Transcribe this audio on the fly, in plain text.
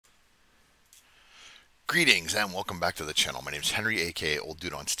Greetings and welcome back to the channel. My name is Henry, aka Old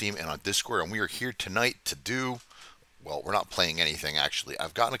Dude on Steam and on Discord, and we are here tonight to do, well, we're not playing anything actually.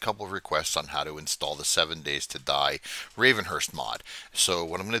 I've gotten a couple of requests on how to install the 7 Days to Die Ravenhurst mod. So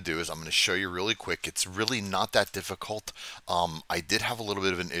what I'm going to do is I'm going to show you really quick. It's really not that difficult. I did have a little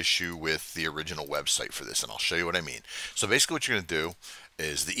bit of an issue with the original website for this, and I'll show you what I mean. So basically what you're going to do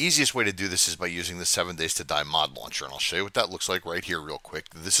is the easiest way to do this is by using the 7 Days to Die mod launcher, and I'll show you what that looks like right here real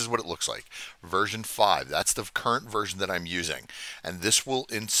quick. This is what it looks like. Version 5, that's the current version that I'm using, and this will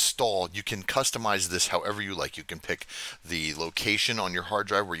install. You can customize this however you like. You can pick the location on your hard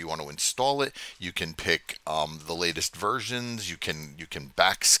drive where you want to install it. You can pick the latest versions. You can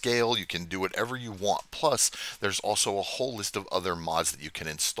backscale. You can do whatever you want. Plus, there's also a whole list of other mods that you can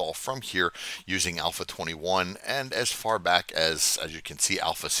install from here using Alpha 21 and as far back as you can see,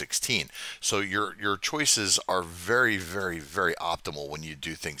 Alpha 16. So your choices are very, very, very optimal when you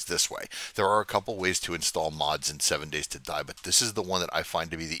do things this way. There are a couple ways to install mods in 7 Days to Die, but this is the one that I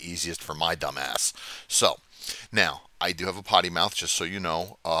find to be the easiest for my dumb ass. So now, I do have a potty mouth, just so you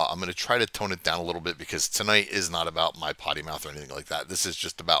know. I'm going to try to tone it down a little bit because tonight is not about my potty mouth or anything like that. This is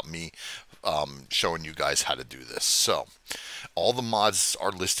just about me showing you guys how to do this. So, all the mods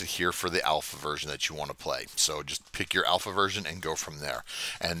are listed here for the alpha version that you want to play. So just pick your alpha version and go from there.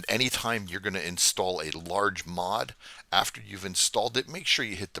 And anytime you're going to install a large mod, after you've installed it, make sure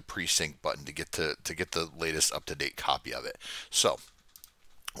you hit the pre-sync button to get the latest up-to-date copy of it. So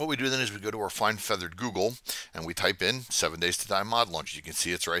what we do then is we go to our fine feathered Google and we type in 7 Days to Die mod launcher. You can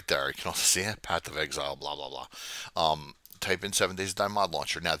see it's right there. You can also see it, Path of Exile, blah, blah, blah. Type in 7 Days to Die mod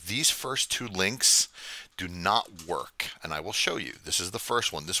launcher. Now, these first two links do not work, and I will show you. This is the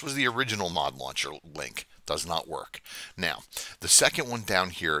first one. This was the original mod launcher link. Does not work. Now, the second one down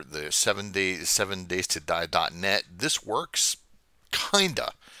here, the 7 days to die.net, this works,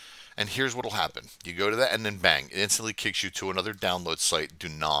 kinda. And here's what'll happen. You go to that and then bang, it instantly kicks you to another download site. Do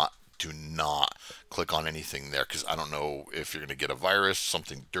not click on anything there, because I don't know if you're going to get a virus,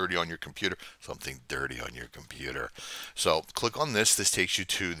 something dirty on your computer. So click on this. This takes you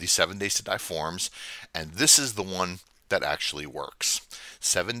to the 7 Days to Die forums, and this is the one that actually works.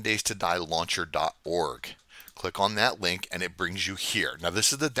 7 Days to Die launcher.org. Click on that link and it brings you here. Now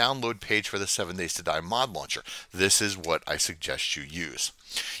this is the download page for the 7 Days to Die mod launcher. This is what I suggest you use.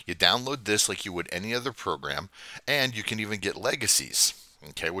 You download this like you would any other program, and you can even get legacies,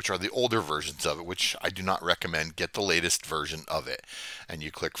 okay, which are the older versions of it, which I do not recommend. Get the latest version of it. And you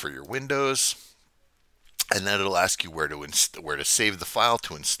click for your Windows, and then it'll ask you where to save the file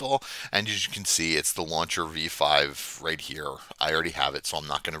to install. And as you can see, it's the launcher v5 right here. I already have it, so I'm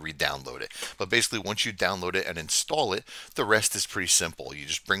not going to re-download it. But basically, once you download it and install it, the rest is pretty simple. You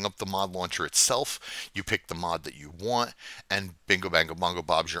just bring up the mod launcher itself, you pick the mod that you want, and bingo, bango, bongo,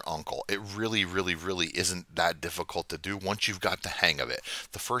 Bob's your uncle. It really, really, really isn't that difficult to do once you've got the hang of it.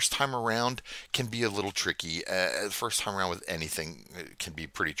 The first time around can be a little tricky. The first time around with anything can be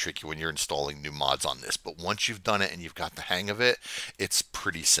pretty tricky when you're installing new mods on this. But once you've done it and you've got the hang of it, it's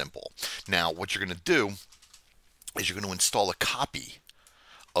pretty simple. Now, what you're going to do is you're going to install a copy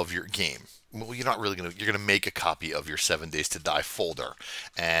of your game. Well, you're going to make a copy of your 7 Days to Die folder,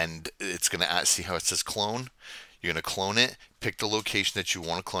 and it's going to see how it says clone. You're going to clone it, pick the location that you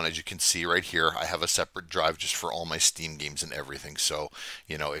want to clone. As you can see right here, I have a separate drive just for all my Steam games and everything. So,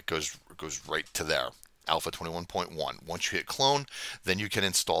 you know, it goes right to there. Alpha 21.1. Once you hit clone, then you can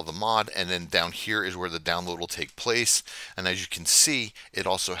install the mod, and then down here is where the download will take place. And as you can see, it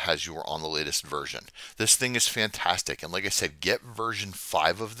also has you on the latest version. This thing is fantastic, and like I said, get version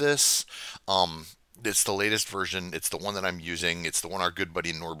 5 of this. It's the latest version. It's the one that I'm using. It's the one our good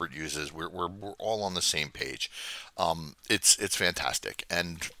buddy Norbert uses. We're all on the same page. It's fantastic,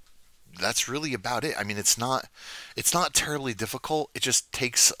 and that's really about it. I mean, it's not terribly difficult. It just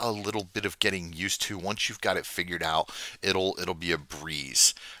takes a little bit of getting used to. Once you've got it figured out, it'll be a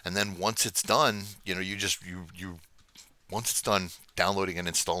breeze. And then once it's done, you know, once it's done downloading and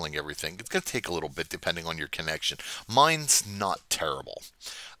installing everything, it's going to take a little bit depending on your connection. Mine's not terrible.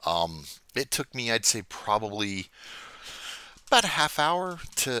 It took me, I'd say, probably about a half hour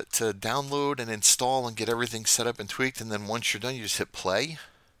to download and install and get everything set up and tweaked. And then once you're done, you just hit play.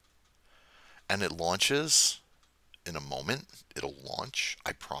 And it launches in a moment. It'll launch,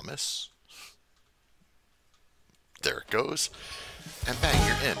 I promise. There it goes. And bang,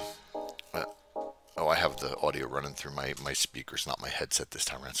 you're in. Oh, I have the audio running through my speakers, not my headset this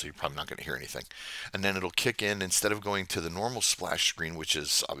time around, so you're probably not going to hear anything. And then it'll kick in. Instead of going to the normal splash screen, which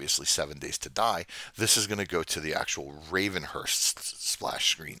is obviously 7 Days to Die, this is going to go to the actual Ravenhurst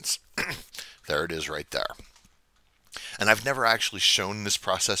splash screens. There it is right there. And I've never actually shown this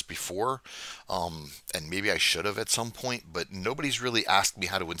process before, and maybe I should have at some point, but nobody's really asked me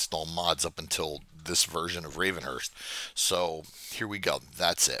how to install mods up until this version of Ravenhurst. So here we go.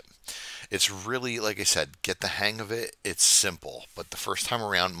 That's it. It's really, like I said, get the hang of it. It's simple, but the first time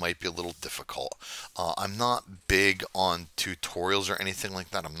around might be a little difficult. I'm not big on tutorials or anything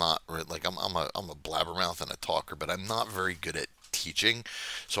like that. I'm not like I'm a blabbermouth and a talker, but I'm not very good at teaching.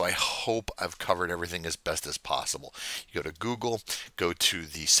 So I hope I've covered everything as best as possible. You go to Google, go to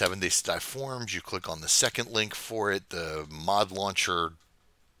the 7 Days to Die forums, you click on the second link for it, the mod launcher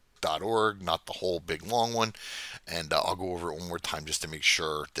 .org, not the whole big long one, and I'll go over it one more time just to make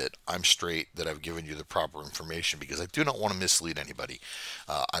sure that I'm straight, that I've given you the proper information, because I do not want to mislead anybody.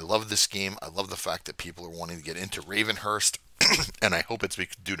 I love this game. I love the fact that people are wanting to get into Ravenhurst, and I hope it's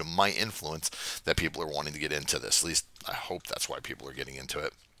due to my influence that people are wanting to get into this. At least I hope that's why people are getting into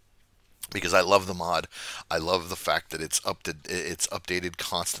it, because I love the mod. I love the fact that it's updated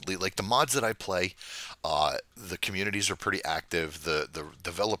constantly. Like the mods that I play, the communities are pretty active. The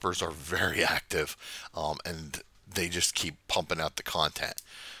developers are very active, and they just keep pumping out the content.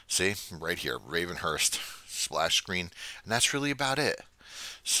 See, right here, Ravenhurst splash screen, and that's really about it.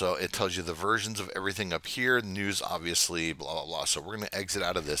 So it tells you the versions of everything up here, news obviously, blah blah blah. So we're going to exit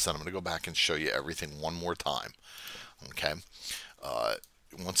out of this, and I'm going to go back and show you everything one more time. Okay. Uh,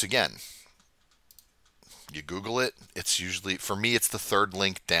 Once again, you Google it. It's usually, for me, it's the third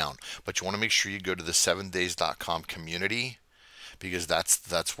link down. But you want to make sure you go to the 7days.com community, because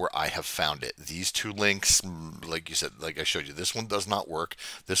that's where I have found it. These two links, like you said, like I showed you, this one does not work.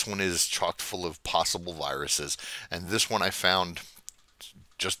 This one is chocked full of possible viruses. And this one I found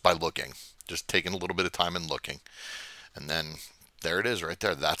just by looking, just taking a little bit of time and looking. And then there it is right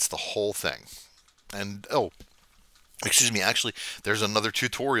there. That's the whole thing. And oh, excuse me, actually, there's another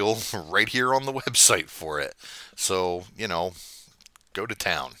tutorial right here on the website for it. So, go to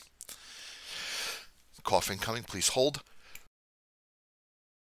town. Cough incoming, please hold.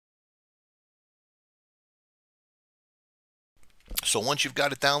 So once you've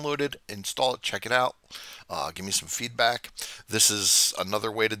got it downloaded, install it, check it out, give me some feedback. This is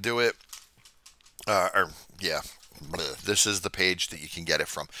another way to do it. Yeah, this is the page that you can get it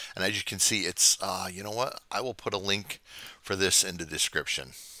from. And as you can see, it's, you know what? I will put a link for this in the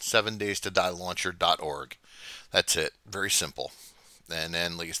description. 7days-to-die-launcher.org. That's it. Very simple. And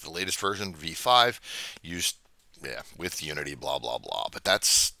then, like it's the latest version, V5, used, yeah, with Unity, blah, blah, blah. But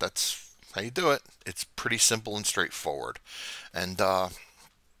that's how you do it. It's pretty simple and straightforward. And,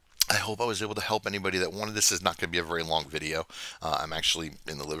 I hope I was able to help anybody that wanted. This is not going to be a very long video. I'm actually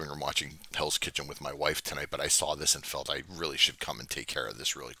in the living room watching Hell's Kitchen with my wife tonight, but I saw this and felt I really should come and take care of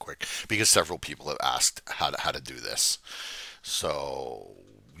this really quick, because several people have asked how to do this. So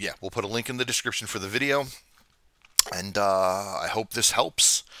yeah, we'll put a link in the description for the video, and I hope this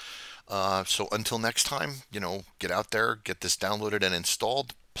helps. So until next time, get out there, get this downloaded and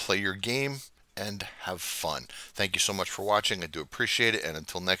installed, play your game, and have fun. Thank you so much for watching. I do appreciate it. And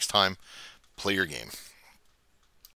until next time, play your game.